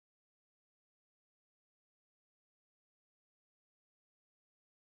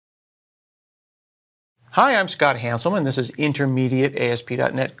Hi, I'm Scott Hanselman. This is Intermediate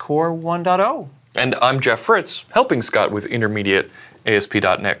ASP.NET Core 1.0. And I'm Jeff Fritz, helping Scott with Intermediate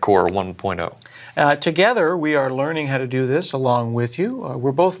ASP.NET Core 1.0. Together, we are learning how to do this along with you.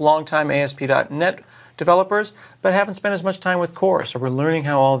 We're both longtime ASP.NET developers, but haven't spent as much time with Core, so we're learning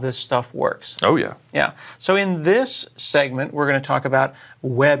how all this stuff works. Oh, yeah. Yeah. So in this segment, we're going to talk about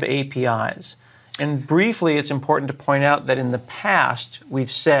web APIs. And briefly, it's important to point out that in the past, we've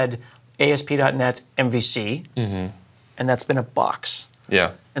said ASP.NET MVC, and that's been a box.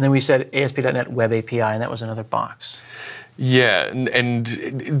 Yeah. And then we said ASP.NET Web API, and that was another box. Yeah, and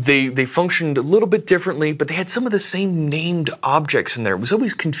they functioned a little bit differently, but they had some of the same named objects in there. It was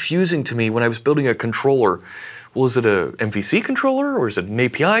always confusing to me when I was building a controller. Well, is it a MVC controller or is it an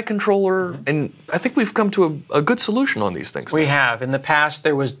API controller? And I think we've come to a good solution on these things. We have. In the past,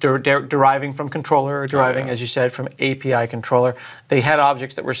 there was deriving from controller, or deriving, as you said, from API controller. They had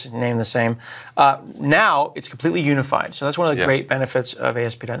objects that were named the same. Now, it's completely unified. So that's one of the great benefits of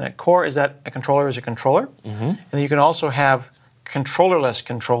ASP.NET Core, is that a controller is a controller. And then you can also have controllerless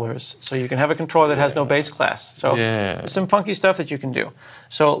controllers. So you can have a controller that has no base class. So there's some funky stuff that you can do.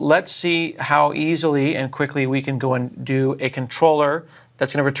 So let's see how easily and quickly we can go and do a controller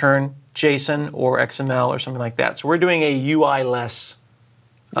that's going to return JSON or XML or something like that. So we're doing a UI-less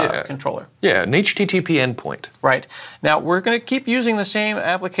controller. Yeah, an HTTP endpoint. Right. Now, we're going to keep using the same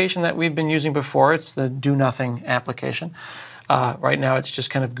application that we've been using before. It's the do-nothing application. Right now, it's just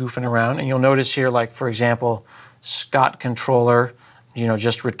kind of goofing around. And you'll notice here, like, for example, Scott controller,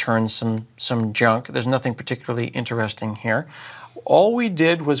 just returns some junk. There's nothing particularly interesting here. All we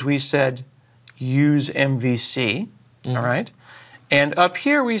did was we said use MVC, all right? And up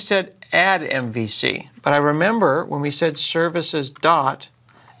here we said add MVC. But I remember when we said services dot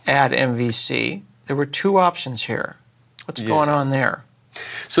add MVC, there were two options here. What's going on there?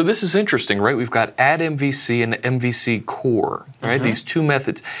 So this is interesting, right? We've got add MVC and MVC Core, right? These two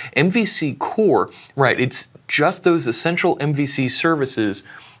methods. MVC Core, right, it's just those essential MVC services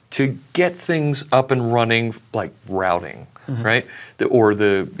to get things up and running, like routing, right? Or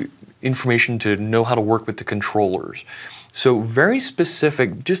the information to know how to work with the controllers. So very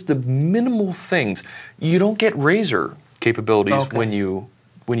specific, just the minimal things. You don't get Razor capabilities when you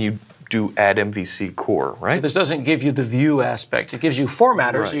do add MVC Core, right? So this doesn't give you the view aspect. It gives you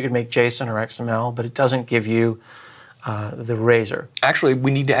formatters, so you can make JSON or XML, but it doesn't give you the Razor. Actually,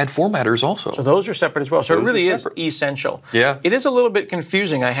 we need to add formatters also. So those are separate as well. So it really is essential. Yeah. It is a little bit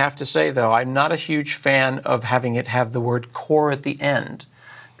confusing, I have to say, though. I'm not a huge fan of having it have the word core at the end,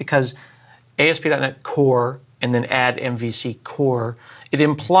 because ASP.NET Core and then add MVC Core, it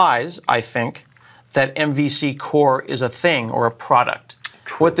implies, I think, that MVC Core is a thing or a product.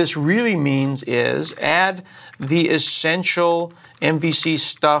 What this really means is add the essential MVC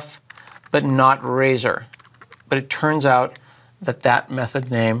stuff, but not Razor. But it turns out that that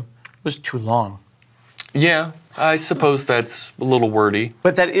method name was too long. Yeah, I suppose that's a little wordy.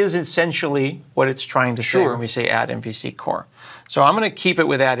 But that is essentially what it's trying to say when we say add MVC Core. So I'm going to keep it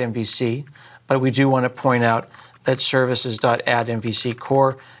with add MVC, but we do want to point out that services.add_MVC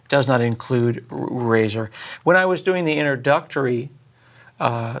Core does not include Razor. When I was doing the introductory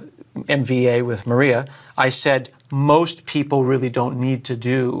MVA with Maria, I said most people really don't need to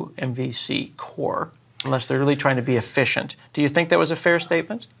do MVC Core unless they're really trying to be efficient. Do you think that was a fair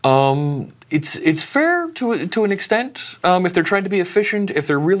statement? It's fair to an extent. If they're trying to be efficient, if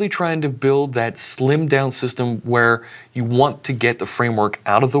they're really trying to build that slimmed down system where you want to get the framework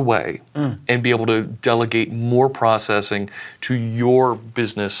out of the way and be able to delegate more processing to your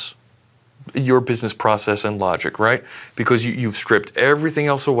business process and logic, right? Because you've stripped everything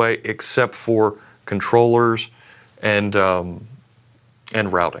else away except for controllers and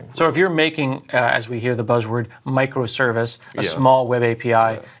routing. So if you're making, as we hear the buzzword, microservice, a small web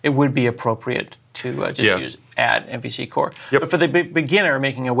API, it would be appropriate to just use add MVC Core. But for the beginner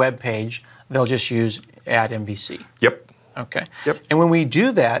making a web page, they'll just use add MVC. Okay. And when we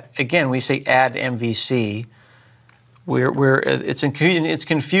do that, again, we say add MVC. It's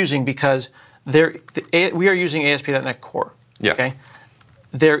confusing because we are using ASP.NET Core. Okay.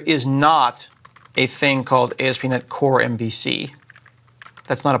 There is not a thing called ASP.NET Core MVC.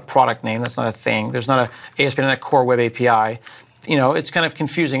 That's not a product name. That's not a thing. There's not a ASP.NET Core Web API. It's kind of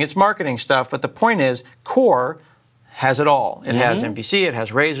confusing. It's marketing stuff, but the point is Core has it all. It has MVC, it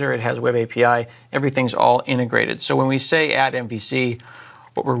has Razor, it has Web API. Everything's all integrated. So when we say add MVC,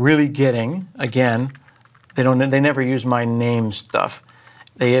 what we're really getting, again, they never use my name stuff.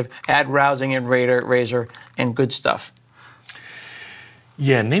 They have add rousing and Razor and good stuff.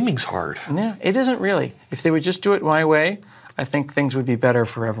 Yeah, naming's hard. Yeah, it isn't really. If they would just do it my way, I think things would be better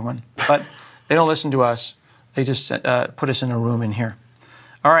for everyone. But They don't listen to us. They just put us in a room in here.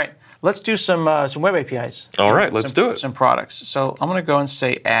 All right, let's do some web APIs. All right, let's do it. Some products. So I'm going to go and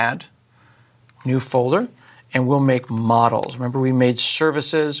say add, new folder, and we'll make models. Remember, we made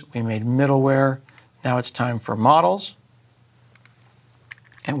services, we made middleware. Now it's time for models.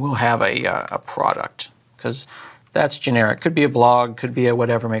 And we'll have a product, because that's generic. Could be a blog, could be a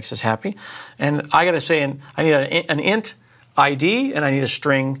whatever makes us happy. And I got to say, I need an int ID, and I need a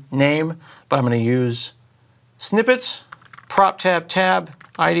string name, but I'm going to use snippets, prop tab, tab,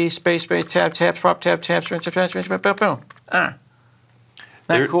 ID, space, tab, tab, prop tab, tab, string, tab, string, boom, boom. Isn't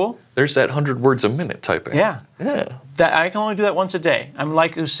that cool? There's that 100 words a minute typing. Yeah. Yeah. I can only do that once a day. I'm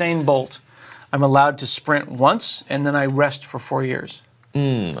like Usain Bolt. I'm allowed to sprint once, and then I rest for 4 years.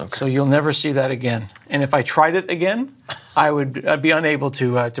 Okay. So you'll never see that again. And if I tried it again, I'd be unable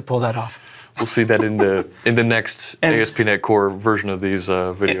to pull that off. We'll see that in the next ASP.NET Core version of these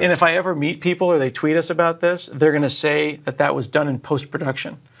videos. And if I ever meet people or they tweet us about this, they're going to say that was done in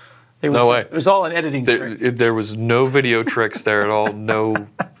post-production. No way. It was all an editing trick. There was no video tricks there at all. No.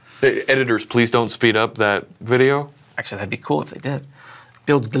 Editors, please don't speed up that video. Actually, that'd be cool if they did.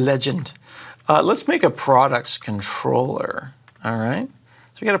 Builds the legend. Let's make a products controller. All right.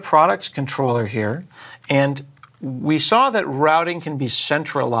 So we got a products controller here, and we saw that routing can be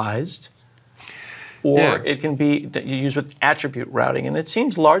centralized, or it can be used with attribute routing, and it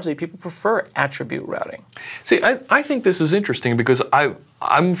seems largely people prefer attribute routing. See, I think this is interesting because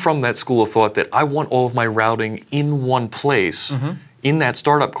I'm from that school of thought that I want all of my routing in one place in that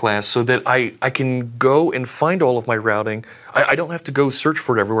startup class so that I can go and find all of my routing. I don't have to go search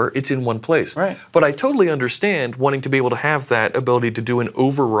for it everywhere. It's in one place. Right. But I totally understand wanting to be able to have that ability to do an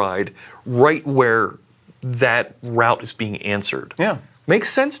override right where that route is being answered. Yeah. Makes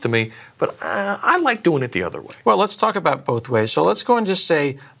sense to me, but I like doing it the other way. Well, let's talk about both ways. So let's go and just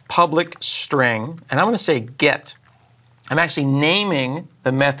say public string, and I'm going to say get. I'm actually naming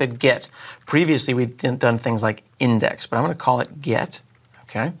the method get. Previously, we'd done things like index, but I'm going to call it get,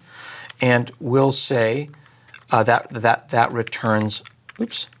 okay? And we'll say that returns,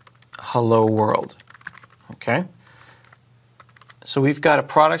 hello world, okay? So we've got a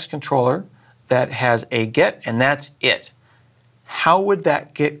products controller that has a get, and that's it. How would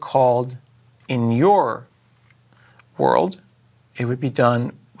that get called in your world? It would be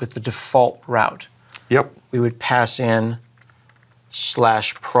done with the default route. Yep. We would pass in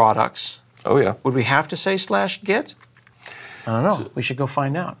 /products. Oh, yeah. Would we have to say /get? I don't know. We should go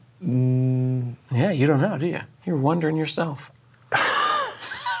find out. Yeah, you don't know, do you? You're wondering yourself.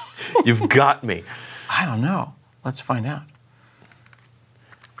 You've got me. I don't know. Let's find out.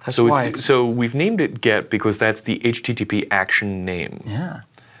 That's so we've named it get because that's the HTTP action name. Yeah.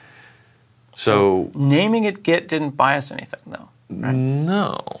 So naming it get didn't buy us anything, though. Right?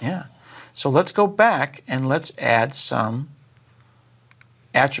 No. Yeah. So let's go back and let's add some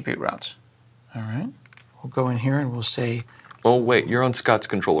attribute routes. All right. We'll go in here and we'll say... Oh, wait. You're on Scott's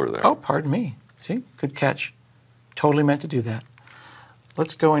controller there. Oh, pardon me. See? Good catch. Totally meant to do that.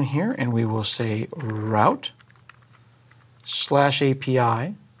 Let's go in here and we will say route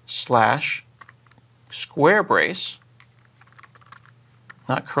 /API /square brace,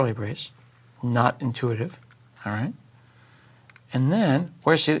 not curly brace, not intuitive. All right. And then,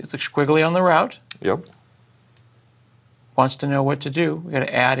 where's the squiggly on the route? Yep. Wants to know what to do. We've got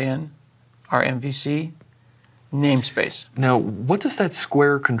to add in our MVC namespace. Now, what does that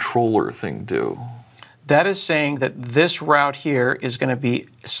square controller thing do? That is saying that this route here is going to be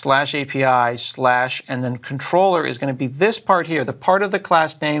 /API/ and then controller is going to be this part here, the part of the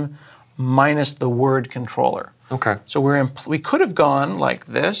class name minus the word controller. Okay. So we could have gone like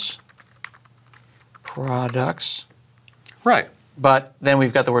this, products. Right. But then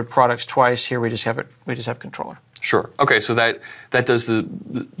we've got the word products twice. Here we just have controller. Sure. Okay, so that does the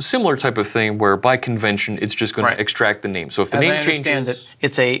similar type of thing where by convention it's just going to extract the name. So if the name changes,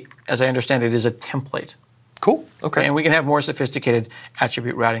 as I understand it, is a template. Cool. Okay. And we can have more sophisticated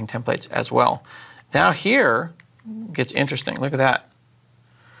attribute routing templates as well. Now here gets interesting. Look at that.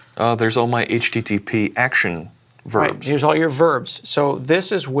 There's all my HTTP action verbs. Right. Here's all your verbs. So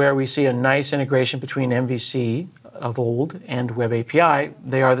this is where we see a nice integration between MVC of old and Web API.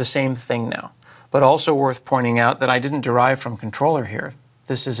 They are the same thing now. But also worth pointing out that I didn't derive from controller here.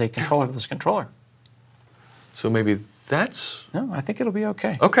 This is a controllerless controller. So maybe that's... No, I think it'll be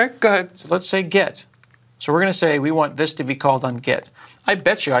okay. Okay, go ahead. So let's say get. So we're going to say we want this to be called on get. I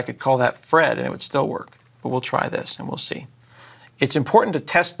bet you I could call that Fred and it would still work. But we'll try this and we'll see. It's important to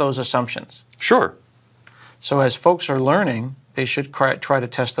test those assumptions. Sure. So as folks are learning, they should try to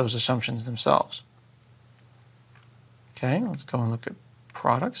test those assumptions themselves. Okay, let's go and look at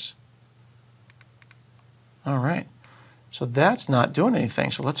products. All right. So that's not doing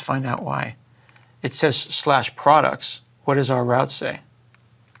anything. So let's find out why. It says /products. What does our route say?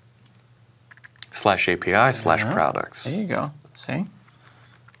 /API/products. There you go. See?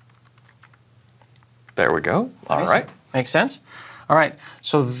 There we go. All Nice. right. Makes sense? All right.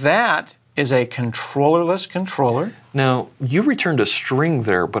 So that is a controllerless controller. Now, you returned a string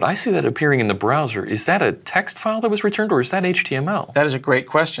there, but I see that appearing in the browser. Is that a text file that was returned, or is that HTML? That is a great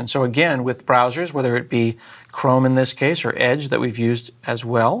question. So again, with browsers, whether it be Chrome in this case or Edge that we've used as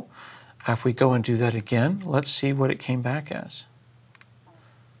well, if we go and do that again, let's see what it came back as.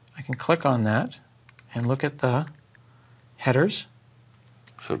 I can click on that and look at the headers.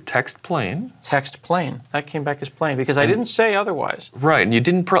 So text plain. Text plain. That came back as plain because I didn't say otherwise. Right, and you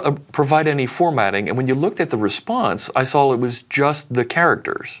didn't provide any formatting. And when you looked at the response, I saw it was just the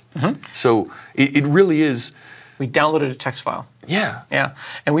characters. So it really is. We downloaded a text file. Yeah. Yeah,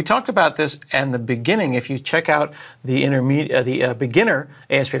 and we talked about this in the beginning. If you check out the beginner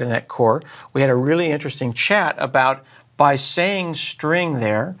ASP.NET Core, we had a really interesting chat about by saying string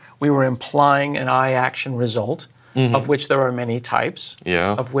there, we were implying an iAction result, of which there are many types,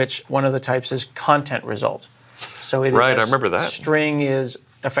 of which one of the types is content result. So it is right, I remember that. String is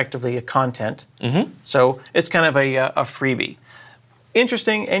effectively a content. So it's kind of a freebie.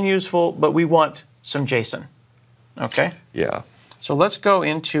 Interesting and useful, but we want some JSON. Okay? Yeah. So let's go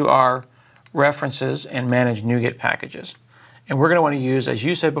into our references and manage NuGet packages. And we're going to want to use, as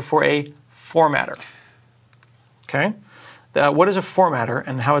you said before, a formatter. Okay? What is a formatter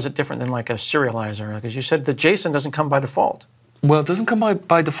and how is it different than like a serializer? Because you said the JSON doesn't come by default. Well, it doesn't come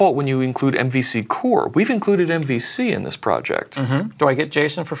by default when you include MVC Core. We've included MVC in this project. Do I get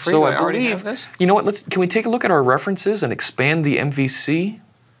JSON for free? So Do I already believe, have this? you know what, can we take a look at our references and expand the MVC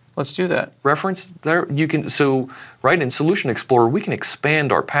Let's do that. reference there? You can, so right in Solution Explorer, we can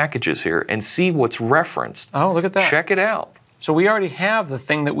expand our packages here and see what's referenced. Oh, look at that. Check it out. So we already have the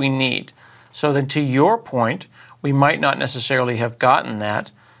thing that we need. So then to your point, we might not necessarily have gotten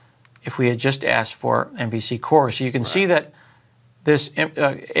that if we had just asked for MVC Core. So you can see that this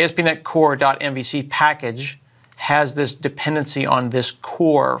ASP.NET Core.MVC package has this dependency on this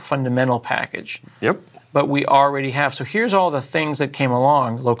core fundamental package. Yep. But we already have. So here's all the things that came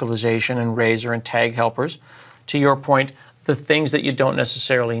along, localization and Razor and tag helpers. To your point, the things that you don't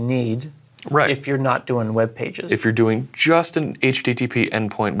necessarily need if you're not doing web pages. If you're doing just an HTTP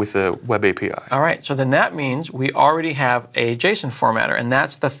endpoint with a web API. All right, so then that means we already have a JSON formatter, and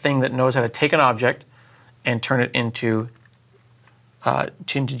that's the thing that knows how to take an object and turn it into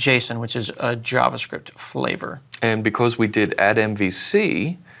JSON, which is a JavaScript flavor. And because we did add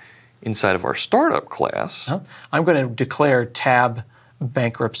MVC inside of our startup class. I'm going to declare tab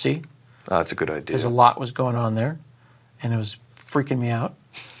bankruptcy. That's a good idea. Because a lot was going on there, and it was freaking me out.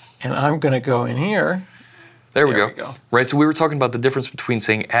 And I'm going to go in here. There we go. Right, so we were talking about the difference between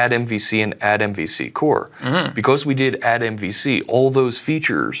saying add MVC and add MVC Core. Because we did add MVC, all those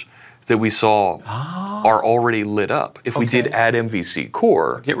features that we saw are already lit up. If we did add MVC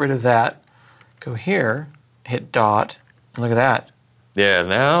Core... Get rid of that. Go here, hit dot, and look at that. Yeah,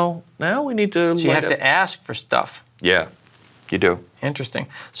 now we need to... So you have to ask for stuff. Yeah, you do. Interesting.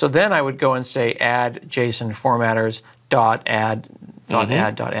 So then I would go and say add JSON formatters dot add dot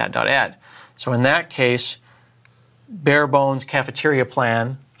add dot add dot add. So in that case, bare bones cafeteria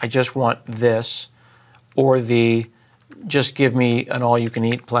plan, I just want this, or the just give me an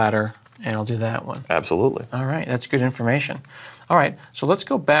all-you-can-eat platter, and I'll do that one. Absolutely. All right, that's good information. All right, so let's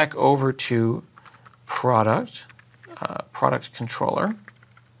go back over to product controller.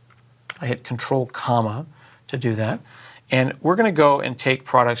 I hit control comma to do that. And we're going to go and take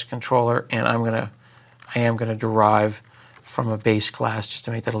products controller, and I am going to derive from a base class just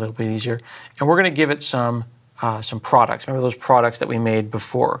to make that a little bit easier. And we're going to give it some products. Remember those products that we made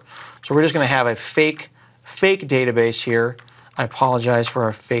before. So we're just going to have a fake database here. I apologize for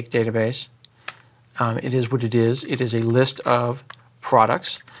our fake database. It is what it is. It is a list of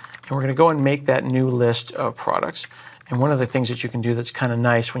products. And we're going to go and make that new list of products. And one of the things that you can do that's kind of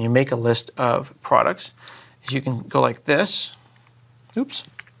nice when you make a list of products is you can go like this. Oops.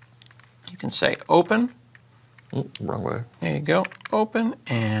 You can say open. Wrong way. There you go. Open,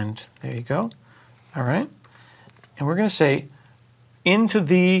 and there you go. All right. And we're going to say into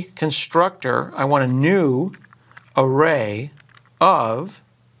the constructor, I want a new array of,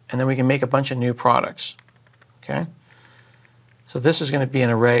 and then we can make a bunch of new products. Okay? So this is going to be an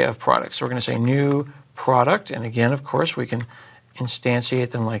array of products. So we're going to say new product, and again, of course, we can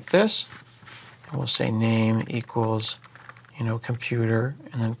instantiate them like this. And we'll say name equals, computer,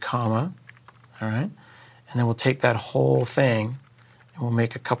 and then comma. All right? And then we'll take that whole thing, and we'll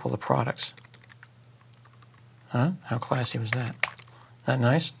make a couple of products. Huh? How classy was that? That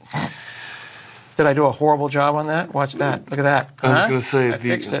nice? Did I do a horrible job on that? Watch that. Look at that. I was going to say... I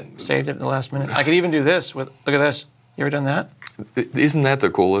fixed it. Saved it in the last minute. I could even do this with... Look at this. You ever done that? Isn't that the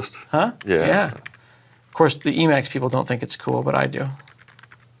coolest? Huh? Yeah. Yeah. Of course, the Emacs people don't think it's cool, but I do.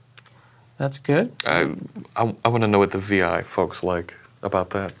 That's good. I want to know what the VI folks like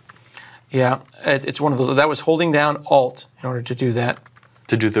about that. Yeah, it's one of those. That was holding down Alt in order to do that.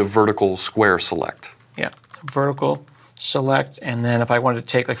 To do the vertical square select. Yeah, vertical select, and then if I wanted to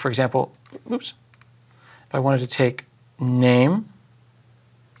take, like for example, oops, if I wanted to take name,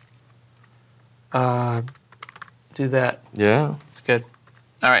 do that. Yeah. It's good.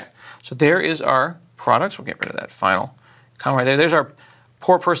 All right, so there is our products. We'll get rid of that final comma right there. There's our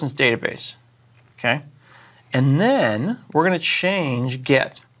poor person's database, okay? And then we're going to change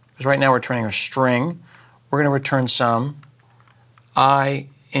get, because right now we're returning a string. We're going to return some I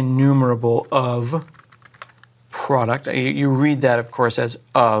enumerable of product. You read that, of course, as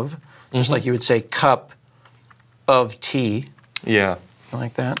of, just like you would say cup of tea. Yeah.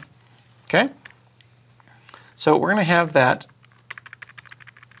 Like that. Okay? So we're going to have that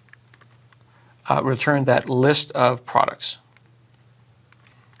return that list of products.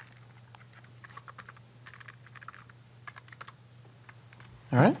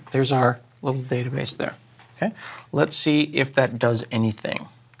 All right, there's our little database there. Okay, let's see if that does anything.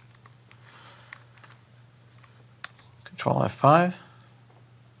 Control F5.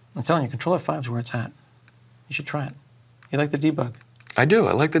 I'm telling you, Control F5 is where it's at. You should try it. You like the debug? I do.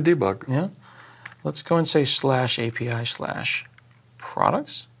 I like the debug. Yeah. Let's go and say /API/products.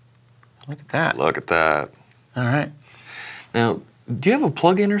 Look at that. Look at that. All right. Now, do you have a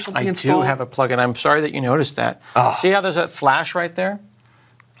plugin or something installed? I do have a plugin. I'm sorry that you noticed that. Oh. See how there's that flash right there?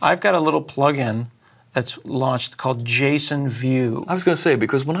 I've got a little plugin that's launched called JSON View. I was going to say,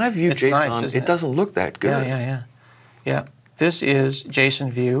 because when I view JSON, nice, it doesn't look that good. Yeah. This is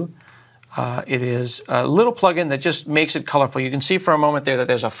JSON View. It is a little plugin that just makes it colorful. You can see for a moment there that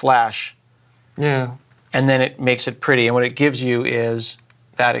there's a flash. Yeah. And then it makes it pretty. And what it gives you is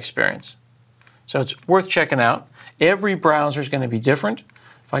that experience. So it's worth checking out. Every browser is going to be different.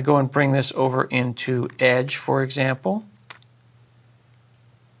 If I go and bring this over into Edge, for example,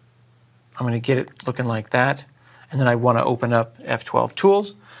 I'm going to get it looking like that. And then I want to open up F12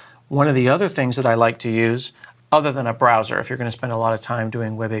 Tools. One of the other things that I like to use, other than a browser, if you're going to spend a lot of time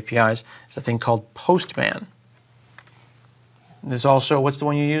doing web APIs, is a thing called Postman. There's also, what's the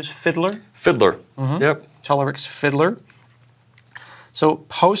one you use? Fiddler? Fiddler. Yep. Telerik's Fiddler. So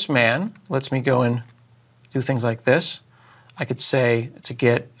Postman lets me go and do things like this. I could say it's a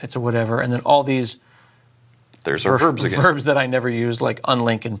get, it's a whatever, and then all these There's our verbs again. Verbs that I never use, like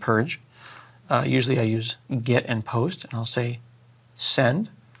unlink and purge. Usually I use get and post, and I'll say send.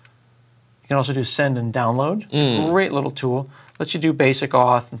 You can also do send and download. It's a great little tool. Lets you do basic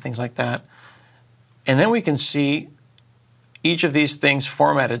auth and things like that. And then we can see each of these things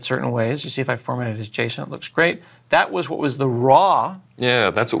formatted certain ways. You see if I formatted it as JSON, it looks great. That was what was the raw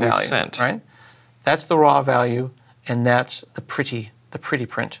that's what value, we sent. Right? That's the raw value, and that's the pretty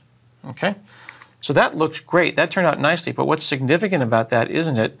print. Okay? So that looks great. That turned out nicely. But what's significant about that,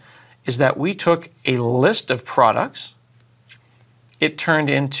 isn't it, is that we took a list of products. It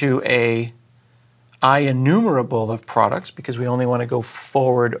turned into a I enumerable of products because we only want to go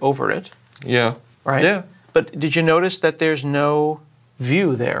forward over it. Yeah. Right? Yeah. But did you notice that there's no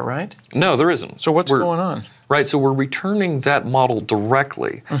view there, right? No, there isn't. So what's going on? Right, so we're returning that model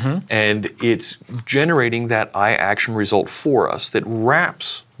directly, and it's generating that iAction result for us that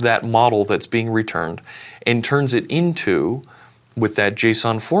wraps that model that's being returned and turns it into, with that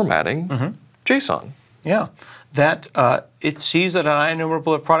JSON formatting, JSON. Yeah. That it sees that an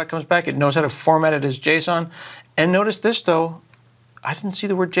enumerable of product comes back. It knows how to format it as JSON. And notice this, though. I didn't see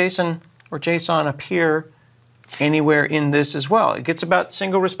the word JSON or JSON appear anywhere in this as well. It gets about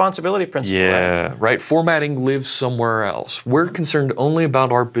single responsibility principle. Yeah, right. Formatting lives somewhere else. We're concerned only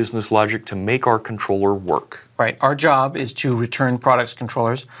about our business logic to make our controller work. Right. Our job is to return products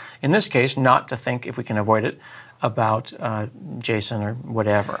controllers. In this case, not to think, if we can avoid it, about JSON or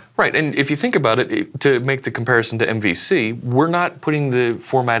whatever. Right, and if you think about it, to make the comparison to MVC, we're not putting the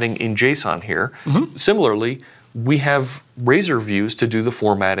formatting in JSON here. Similarly, we have Razor views to do the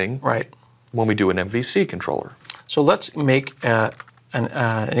formatting when we do an MVC controller. So let's make an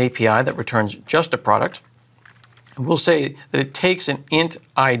API that returns just a product. And we'll say that it takes an int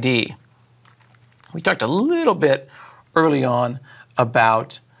ID. We talked a little bit early on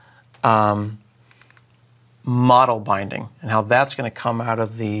about model binding and how that's going to come out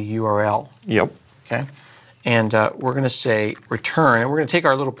of the URL. Yep. Okay. And we're going to say return, and we're going to take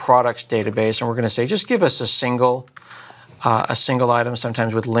our little products database, and we're going to say just give us a single item.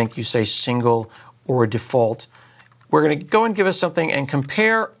 Sometimes with link you say single or default. We're going to go and give us something and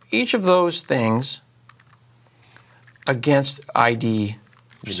compare each of those things against ID.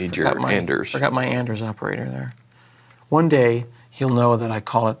 You need your Anders. Forgot my Anders operator there. One day he'll know that I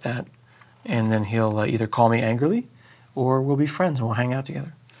call it that, and then he'll either call me angrily, or we'll be friends and we'll hang out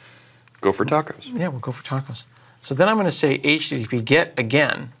together. Go for tacos. Yeah, we'll go for tacos. So then I'm going to say HTTP get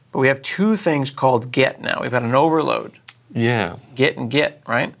again, but we have two things called get now. We've got an overload. Yeah. Get and get,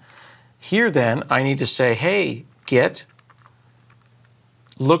 right? Here then, I need to say, hey, get,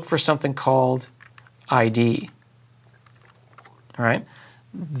 look for something called ID. All right?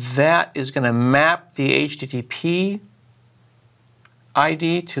 That is going to map the HTTP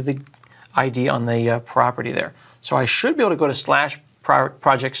ID to the ID on the property there. So I should be able to go to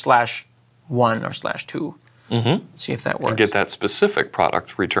 /project/1 or /2. See if that works. And get that specific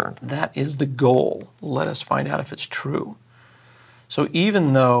product returned. That is the goal. Let us find out if it's true. So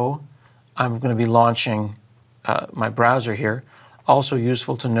even though I'm going to be launching my browser here, also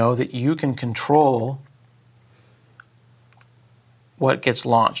useful to know that you can control what gets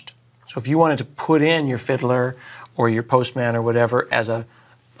launched. So if you wanted to put in your Fiddler or your Postman or whatever as a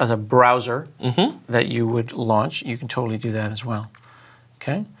browser that you would launch, you can totally do that as well.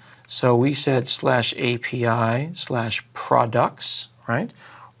 Okay? So we said /API/products, right?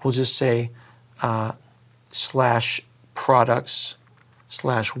 We'll just say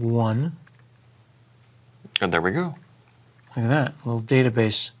 /products/1. And there we go. Look at that, a little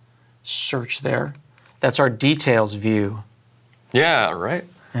database search there. That's our details view. Yeah, right.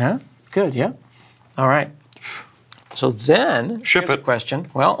 Yeah, it's good, yeah. All right. So then, Ship here's it. a question.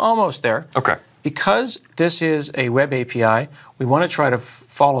 Well, almost there. Okay. Because this is a web API, we want to try to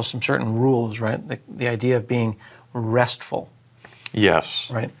follow some certain rules, right? The idea of being RESTful. Yes.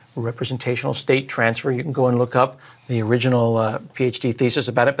 Right? Representational state transfer. You can go and look up the original PhD thesis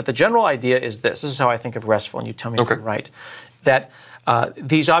about it. But the general idea is this. This is how I think of RESTful, and you tell me if I'm right. That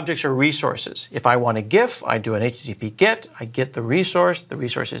these objects are resources. If I want a GIF, I do an HTTP GET. I get the resource. The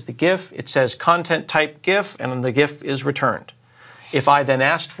resource is the GIF. It says content type GIF, and then the GIF is returned. If I then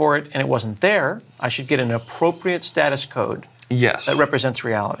asked for it and it wasn't there, I should get an appropriate status code that represents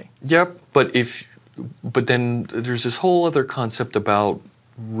reality. Yep, but then there's this whole other concept about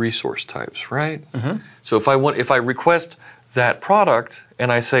resource types, right? So if I request that product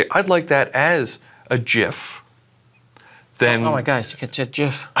and I say I'd like that as a GIF, then oh my gosh, you can say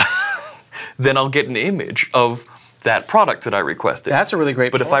GIF. Then I'll get an image of that product that I requested. That's a really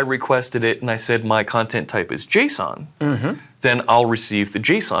great point. But if I requested it and I said my content type is JSON, then I'll receive the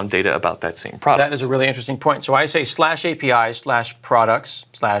JSON data about that same product. That is a really interesting point. So I say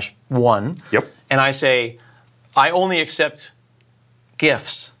 /API/products/1. Yep. And I say I only accept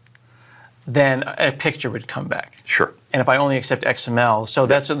GIFs, then a picture would come back. Sure. And if I only accept XML, so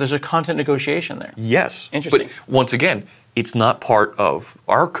there's a content negotiation there. Yes. Interesting. But once again, it's not part of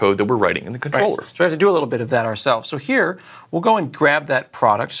our code that we're writing in the controller. Right. So we have to do a little bit of that ourselves. So here, we'll go and grab that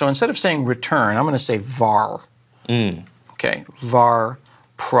product. So instead of saying return, I'm going to say var. Okay, var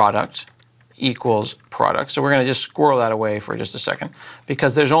product equals product. So we're going to just squirrel that away for just a second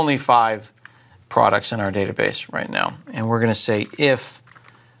because there's only 5 products in our database right now. And we're going to say if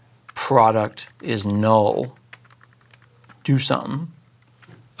product is null, do something.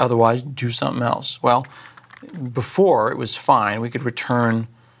 Otherwise, do something else. Well, before it was fine. We could return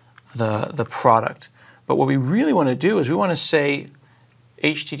the product. But what we really want to do is we want to say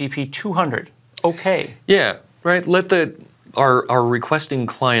HTTP 200. Okay. Yeah, right. Let our requesting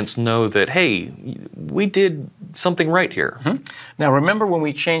clients know that, hey, we did something right here. Now remember when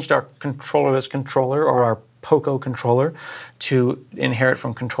we changed our controllerless controller or our POCO controller to inherit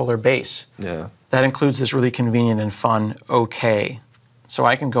from controller base? Yeah. That includes this really convenient and fun OK. So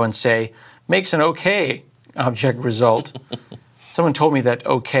I can go and say, makes an OK object result. Someone told me that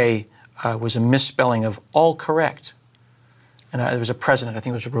OK was a misspelling of all correct. And there was a president, I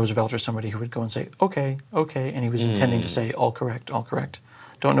think it was Roosevelt or somebody, who would go and say, okay, okay, and he was intending to say all correct, all correct.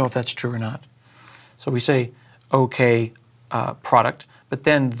 Don't know if that's true or not. So we say okay product, but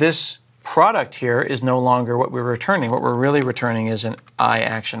then this product here is no longer what we're returning. What we're really returning is an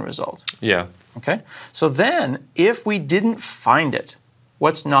I-action result. Yeah. Okay? So then, if we didn't find it,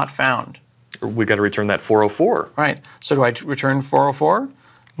 what's not found? We got to return that 404. Right. So do I return 404?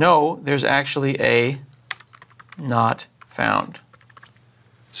 No, there's actually a not found.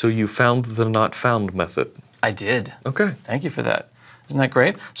 So you found the not found method. I did. Okay. Thank you for that. Isn't that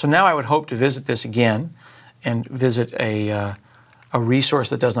great? So now I would hope to visit this again and visit a resource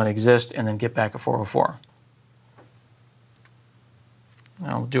that does not exist and then get back a 404.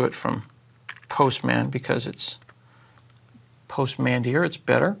 do it from Postman because it's Postmandier, it's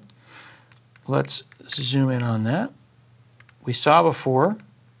better. Let's zoom in on that. We saw before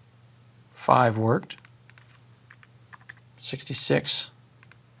 5 worked. 66.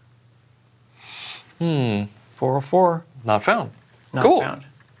 404. Not found. Not cool. found.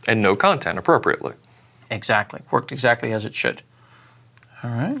 And no content appropriately. Exactly. Worked exactly as it should. All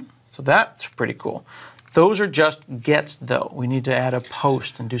right. So that's pretty cool. Those are just gets, though. We need to add a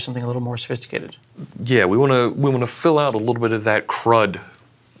post and do something a little more sophisticated. Yeah, we want to fill out a little bit of that CRUD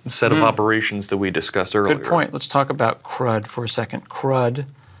set of operations that we discussed earlier. Good point. Let's talk about CRUD for a second. CRUD,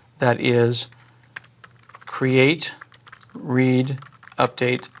 that is create, read,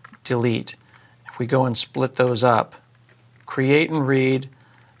 update, delete. If we go and split those up, create and read,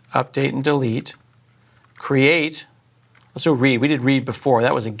 update and delete. Create, let's do read. We did read before.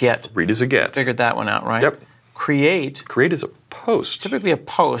 That was a get. Read is a get. Figured that one out, right? Yep. Create. Create is a post. Typically a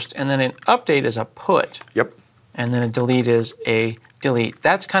post, and then an update is a put. Yep. And then a delete is a delete.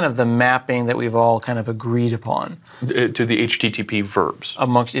 That's kind of the mapping that we've all kind of agreed upon. To the HTTP verbs.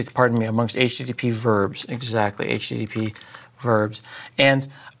 Amongst HTTP verbs. Exactly, HTTP verbs. And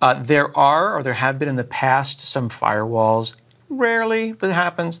there have been in the past some firewalls, rarely, but it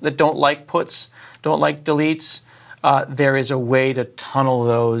happens, that don't like puts, don't like deletes. There is a way to tunnel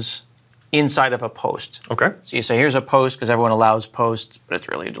those inside of a post. Okay. So you say, here's a post, because everyone allows posts, but it's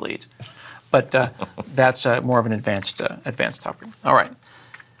really a delete. But that's more of an advanced topic. All right.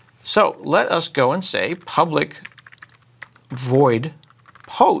 So let us go and say public void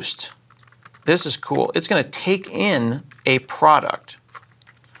post. This is cool. It's going to take in a product.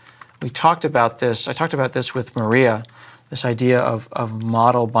 We talked about this. I talked about this with Maria, this idea of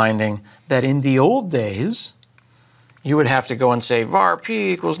model binding, that in the old days, you would have to go and say var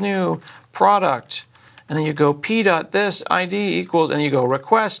p equals new product. And then you go p dot this ID equals, and you go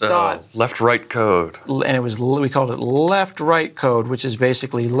request dot left-right code. And we called it left-right code, which is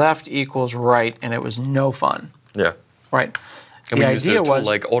basically left equals right, and it was no fun. Yeah. Right. And the we used idea a tool was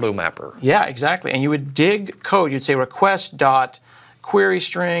like AutoMapper. Yeah, exactly. And you would dig code. You'd say request dot query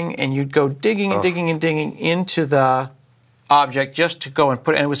string, and you'd go digging and digging and digging into the object just to go and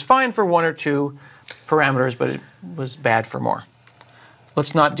put it. And it was fine for 1 or 2 parameters, but it was bad for more.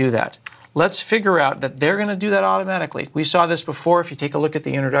 Let's not do that. Let's figure out that they're going to do that automatically. We saw this before. If you take a look at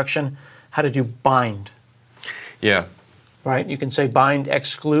the introduction, how to do bind. Yeah. Right? You can say bind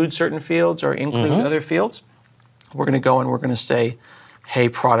exclude certain fields or include other fields. We're going to go and we're going to say, hey,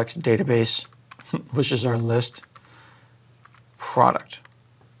 product database, which is our list, product.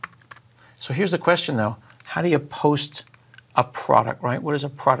 So here's the question, though. How do you post a product, right? What does a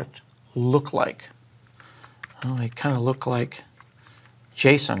product look like? Well, they kind of look like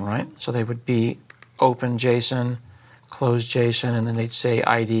JSON, right? So they would be open JSON, close JSON, and then they'd say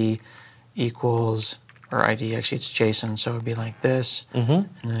ID equals, or ID, actually it's JSON, so it would be like this, and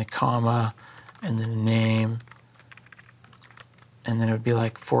then a comma, and then a name, and then it would be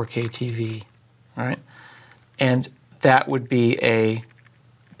like 4K TV, right? And that would be a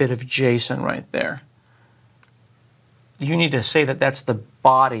bit of JSON right there. You need to say that that's the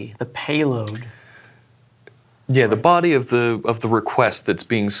body, the payload. Yeah, the body of the request that's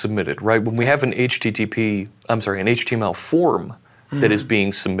being submitted, right? When we have an HTML form that is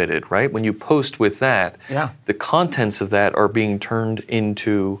being submitted, right? When you post with that, the contents of that are being turned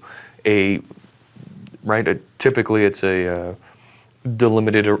into typically it's a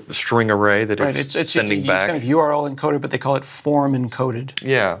delimited string array that it's sending back. It's kind of URL encoded, but they call it form encoded.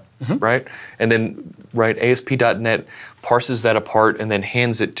 Yeah, right? And then, ASP.NET parses that apart and then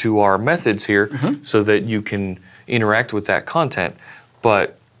hands it to our methods here so that you can interact with that content.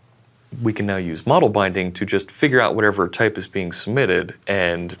 But we can now use model binding to just figure out whatever type is being submitted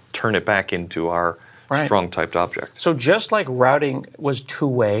and turn it back into our strong typed object. So just like routing was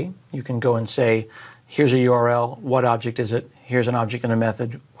two-way, you can go and say, here's a URL, what object is it? Here's an object and a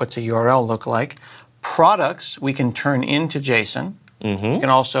method, what's a URL look like? Products we can turn into JSON. You can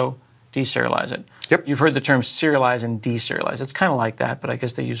also deserialize it. Yep. You've heard the term serialize and deserialize. It's kind of like that, but I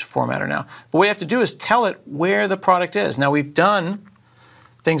guess they use formatter now. But what we have to do is tell it where the product is. Now we've done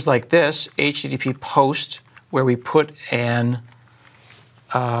things like this, HTTP post, where we put an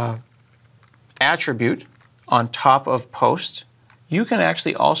attribute on top of post. You can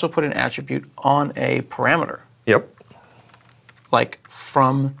actually also put an attribute on a parameter. Yep. Like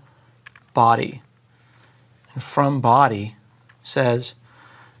from body. And from body says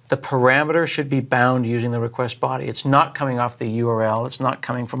the parameter should be bound using the request body. It's not coming off the URL. It's not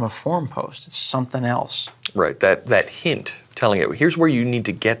coming from a form post. It's something else. Right, that hint telling it, here's where you need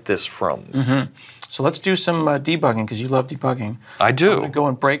to get this from. Mm-hmm. So let's do some debugging, because you love debugging. I do. I'm going to go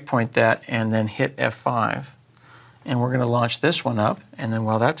and breakpoint that and then hit F5. And we're going to launch this one up. And then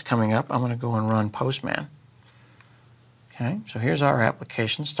while that's coming up, I'm going to go and run Postman. Okay, so here's our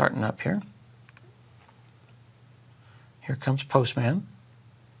application starting up here. Here comes Postman.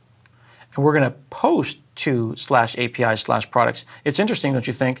 And we're going to post to /API/products. It's interesting, don't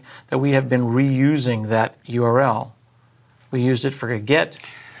you think, that we have been reusing that URL. We used it for a get,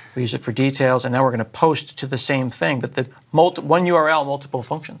 we used it for details, and now we're going to post to the same thing, but the one URL, multiple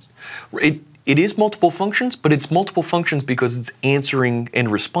functions. It is multiple functions, but it's multiple functions because it's answering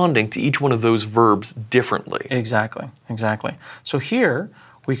and responding to each one of those verbs differently. Exactly, exactly. So here,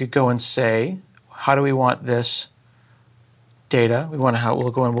 we could go and say, how do we want this data?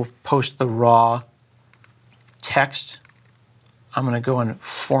 We'll go and we'll post the raw text. I'm going to go and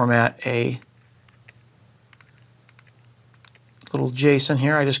format a little JSON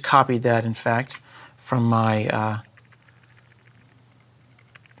here. I just copied that, in fact, from my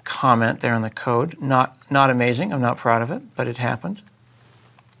comment there in the code. Not amazing. I'm not proud of it, but it happened.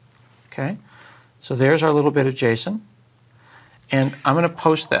 Okay, so there's our little bit of JSON, and I'm going to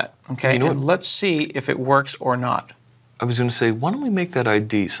post that. Okay, and let's see if it works or not. I was going to say, why don't we make that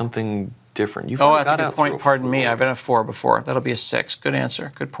ID something different? Oh, that's a good point. Pardon me. I've been a 4 before. That'll be a 6. Good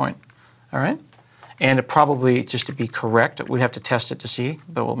answer. Good point. All right. And it probably, just to be correct, we'd have to test it to see,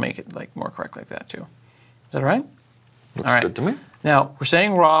 but we'll make it more correct like that too. Is that all right? Looks all right. Good to me. Now, we're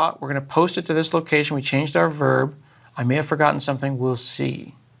saying raw. We're going to post it to this location. We changed our verb. I may have forgotten something. We'll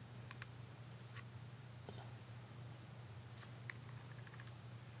see.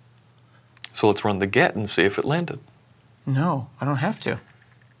 So let's run the get and see if it landed. No, I don't have to.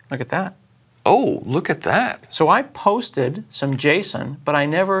 Look at that. Oh, look at that. So I posted some JSON, but I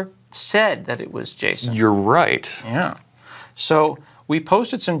never said that it was JSON. You're right. Yeah. So we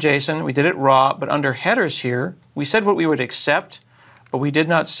posted some JSON, we did it raw, but under headers here, we said what we would accept, but we did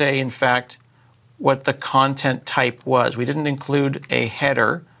not say, in fact, what the content type was. We didn't include a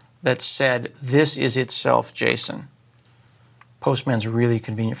header that said, this is itself JSON. Postman's really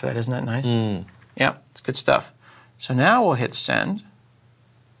convenient for that, isn't that nice? Mm. Yeah, it's good stuff. So now we'll hit send.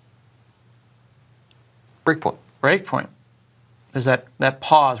 Breakpoint. Breakpoint. There's that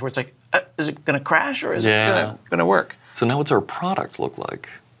pause where it's like, is it going to crash or is it going to work? So now what's our product look like?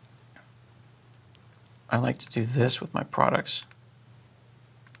 I like to do this with my products.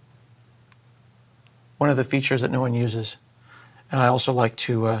 One of the features that no one uses, and I also like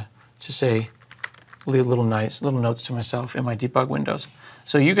to say, leave little notes to myself in my debug windows.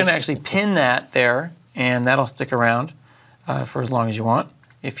 So you can actually pin that there, and that'll stick around for as long as you want,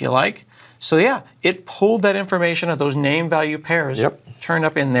 if you like. So yeah, it pulled that information of those name value pairs, turned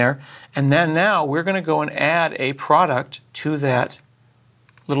up in there, and then now we're going to go and add a product to that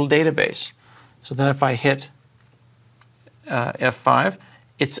little database. So then if I hit F5,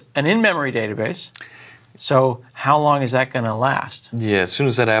 it's an in-memory database. So how long is that going to last? Yeah, as soon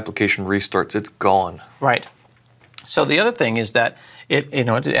as that application restarts, it's gone. Right. So the other thing is that it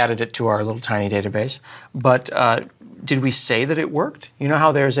added it to our little tiny database, but did we say that it worked? You know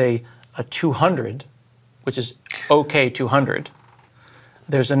how there's a 200, which is OK 200.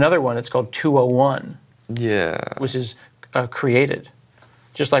 There's another one that's called 201, which is created,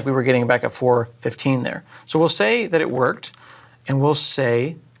 just like we were getting back at 415 there. So we'll say that it worked, and we'll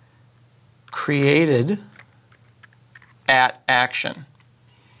say created at action.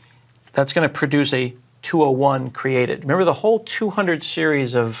 That's going to produce a 201 created. Remember, the whole 200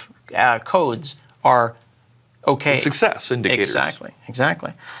 series of codes are OK. Success indicators. Exactly,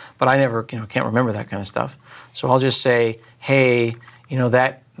 exactly. But I never, can't remember that kind of stuff. So I'll just say, hey,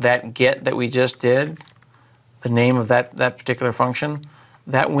 that get that we just did, the name of that particular function,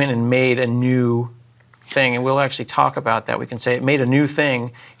 that went and made a new thing, and we'll actually talk about that. We can say it made a new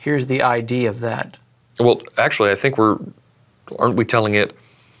thing. Here's the ID of that. Well, actually, I think aren't we telling it,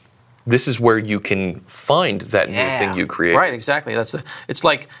 this is where you can find that new thing you create? Right, exactly. It's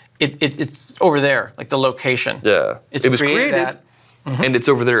like it's over there, like the location. Yeah, it was created at, and it's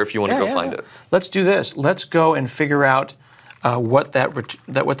over there if you want to go find it. Let's do this. Let's go and figure out what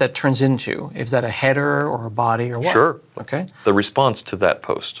that turns into. Is that a header or a body or what? Sure. Okay. The response to that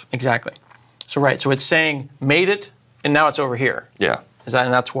post. Exactly. So so it's saying made it, and now it's over here. Yeah.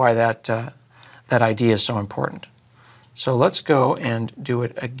 And that's why that ID is so important. So let's go and do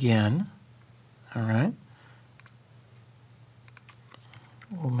it again. All right.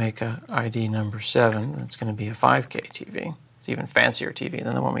 We'll make a ID number 7. That's going to be a 5K TV. It's even fancier TV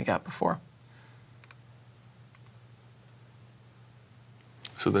than the one we got before.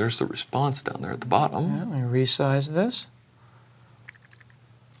 So there's the response down there at the bottom. Yeah, let me resize this.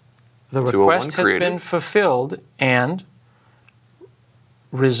 The request has been fulfilled and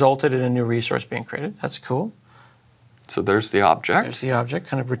resulted in a new resource being created. That's cool. So there's the object. There's the object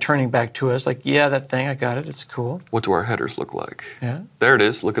kind of returning back to us like, yeah, that thing, I got it, it's cool. What do our headers look like? Yeah. There it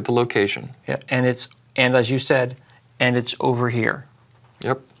is. Look at the location. Yeah, and as you said, and it's over here.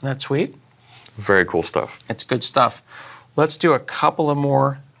 Yep. Isn't that sweet? Very cool stuff. It's good stuff. Let's do a couple of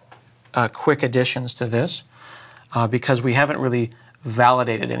more quick additions to this because we haven't really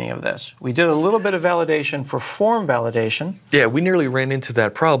validated any of this. We did a little bit of validation for form validation. Yeah, we nearly ran into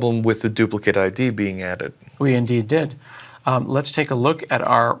that problem with the duplicate ID being added. We indeed did. Let's take a look at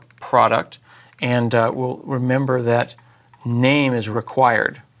our product, and we'll remember that name is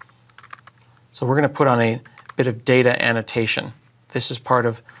required. So we're going to put on a bit of data annotation. This is part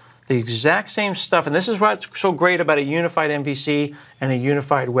of the exact same stuff, and this is what's so great about a unified MVC and a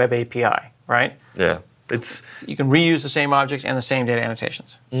unified web API, right? Yeah. You can reuse the same objects and the same data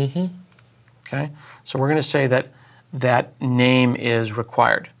annotations. Mm-hmm. Okay? So we're going to say that that name is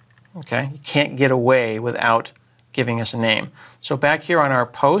required. Okay? You can't get away without giving us a name. So back here on our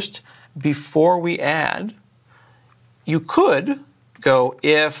post, before we add, you could go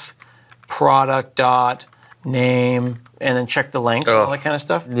if product dot name and then check the length and all that kind of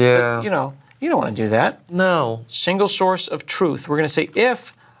stuff. Yeah. But, you don't want to do that. No. Single source of truth. We're going to say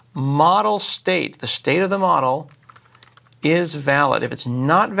if model state, the state of the model, is valid. If it's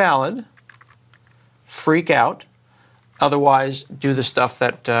not valid, freak out. Otherwise, do the stuff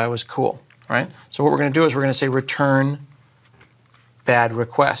that was cool, right? So what we're going to do is we're going to say return bad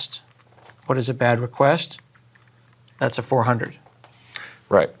request. What is a bad request? That's a 400.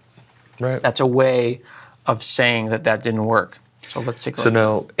 Right. Right. That's a way of saying that that didn't work. So let's take a look. So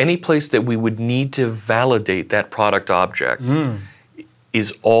now, any place that we would need to validate that product object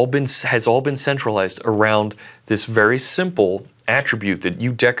has all been centralized around this very simple attribute that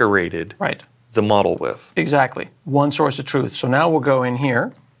you decorated the model with. Exactly. One source of truth. So now we'll go in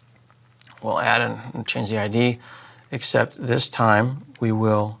here. We'll add and change the ID, except this time we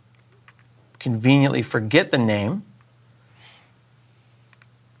will conveniently forget the name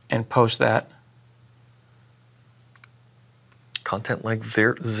and post that. Content like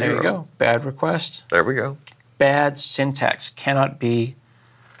 0. There you go. Bad request. There we go. Bad syntax cannot be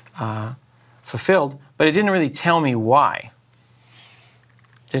fulfilled, but it didn't really tell me why.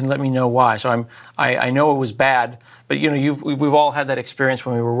 Didn't let me know why. So I know it was bad, but we've all had that experience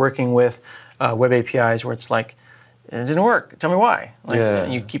when we were working with web APIs where it's like it didn't work. Tell me why.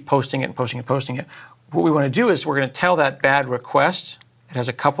 And you keep posting it and posting it and posting it. What we want to do is we're going to tell that bad request. It has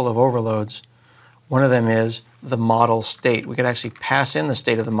a couple of overloads. One of them is the model state. We could actually pass in the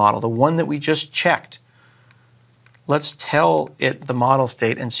state of the model, the one that we just checked. Let's tell it the model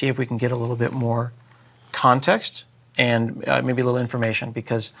state and see if we can get a little bit more context and maybe a little information,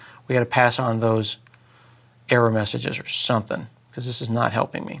 because we got to pass on those error messages or something, because this is not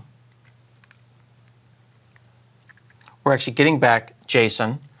helping me. We're actually getting back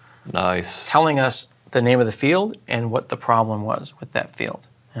JSON. Nice. Telling us the name of the field and what the problem was with that field.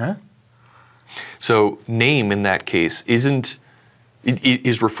 Yeah? So name in that case is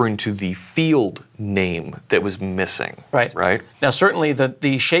referring to the field name that was missing. Right. Right? Now certainly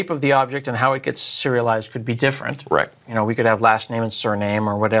the shape of the object and how it gets serialized could be different. Right. We could have last name and surname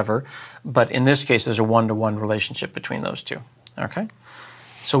or whatever, but in this case there's a one-to-one relationship between those two. Okay?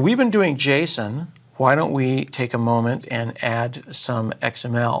 So we've been doing JSON. Why don't we take a moment and add some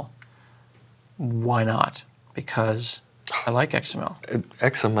XML? Why not? Because I like XML.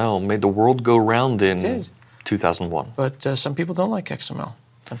 XML made the world go round in 2001. But some people don't like XML,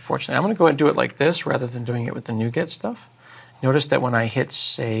 unfortunately. I'm going to go ahead and do it like this rather than doing it with the NuGet stuff. Notice that when I hit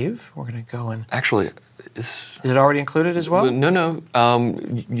save, we're going to go and... Actually, is it already included as well? No.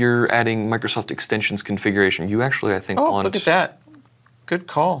 You're adding Microsoft Extensions configuration. You actually, I think, want... Oh, look at that. Good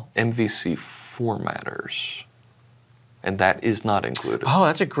call. MVC formatters. And that is not included. Oh,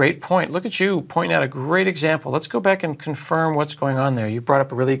 that's a great point. Look at you pointing out a great example. Let's go back and confirm what's going on there. You brought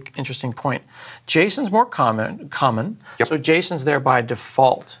up a really interesting point. JSON's more common. Yep. So JSON's there by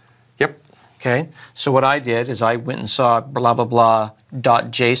default. Yep. Okay. So what I did is I went and saw blah blah blah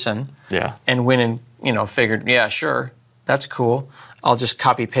 .json. Yeah. And went and figured, yeah, sure, that's cool. I'll just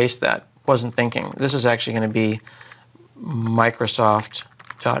copy paste that. Wasn't thinking. This is actually going to be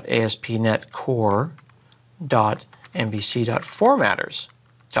Microsoft.ASP.NET Core .mvc.formatters.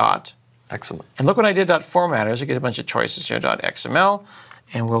 Excellent. And look what I did .formatters. I get a bunch of choices here. .xml,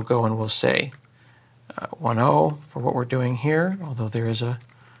 and we'll go and we'll say 1.0 for what we're doing here, although there is a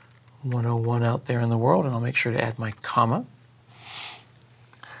 101 out there in the world, and I'll make sure to add my comma.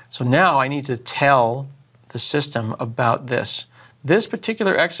 So now I need to tell the system about this. This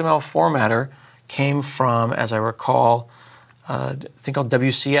particular XML formatter came from, as I recall, a thing called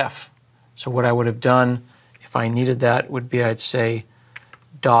WCF. So what I would have done if I needed that would be I'd say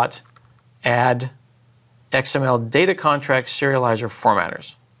dot add XML data contract serializer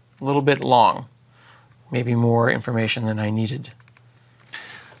formatters. A little bit long, maybe more information than I needed.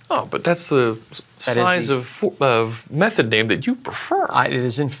 Oh, but that's the size of method name that you prefer. It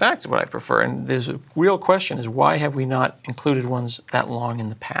is, in fact, what I prefer. And there's a real question is why have we not included ones that long in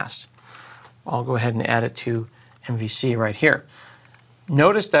the past? I'll go ahead and add it to MVC right here.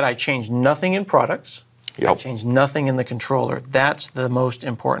 Notice that I changed nothing in products. Yep. I changed nothing in the controller. That's the most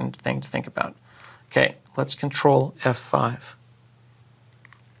important thing to think about. Okay, let's control F5.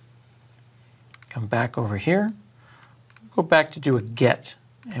 Come back over here. Go back to do a get.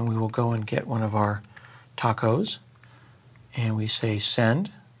 And we will go and get one of our tacos. And we say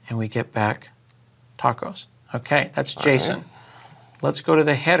send. And we get back tacos. Okay, that's JSON. Right. Let's go to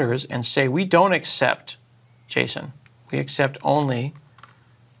the headers and say we don't accept JSON. We accept only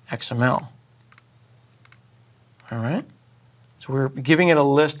XML. All right? So we're giving it a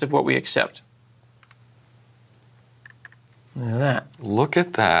list of what we accept. Look at that. Look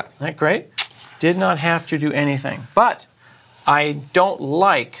at that. Isn't that great? Did not have to do anything. But I don't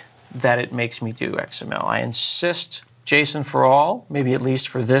like that it makes me do XML. I insist JSON for all, maybe at least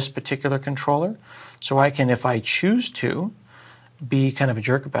for this particular controller. So I can, if I choose to, be kind of a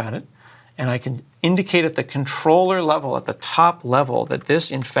jerk about it. And I can indicate at the controller level, at the top level, that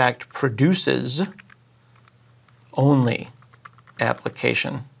this, in fact, produces only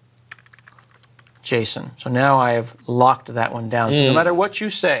application JSON. So now I have locked that one down. So no matter what you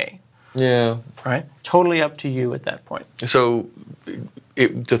say, right, totally up to you at that point. So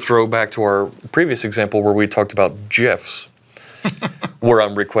to throw back to our previous example where we talked about GIFs, where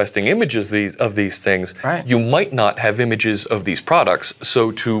I'm requesting images of these things, right. You might not have images of these products.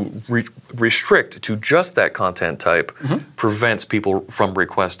 So to restrict to just that content type prevents people from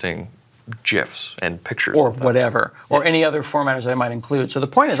requesting GIFs and pictures. Or whatever, or any other formatters I might include. So the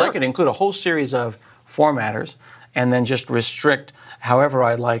point is I could include a whole series of formatters and then just restrict however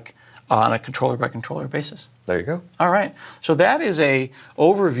I like on a controller-by-controller basis. There you go. All right. So that is a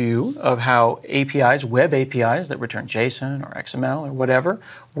overview of how APIs, web APIs that return JSON or XML or whatever,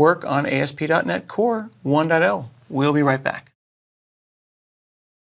 work on ASP.NET Core 1.0. We'll be right back.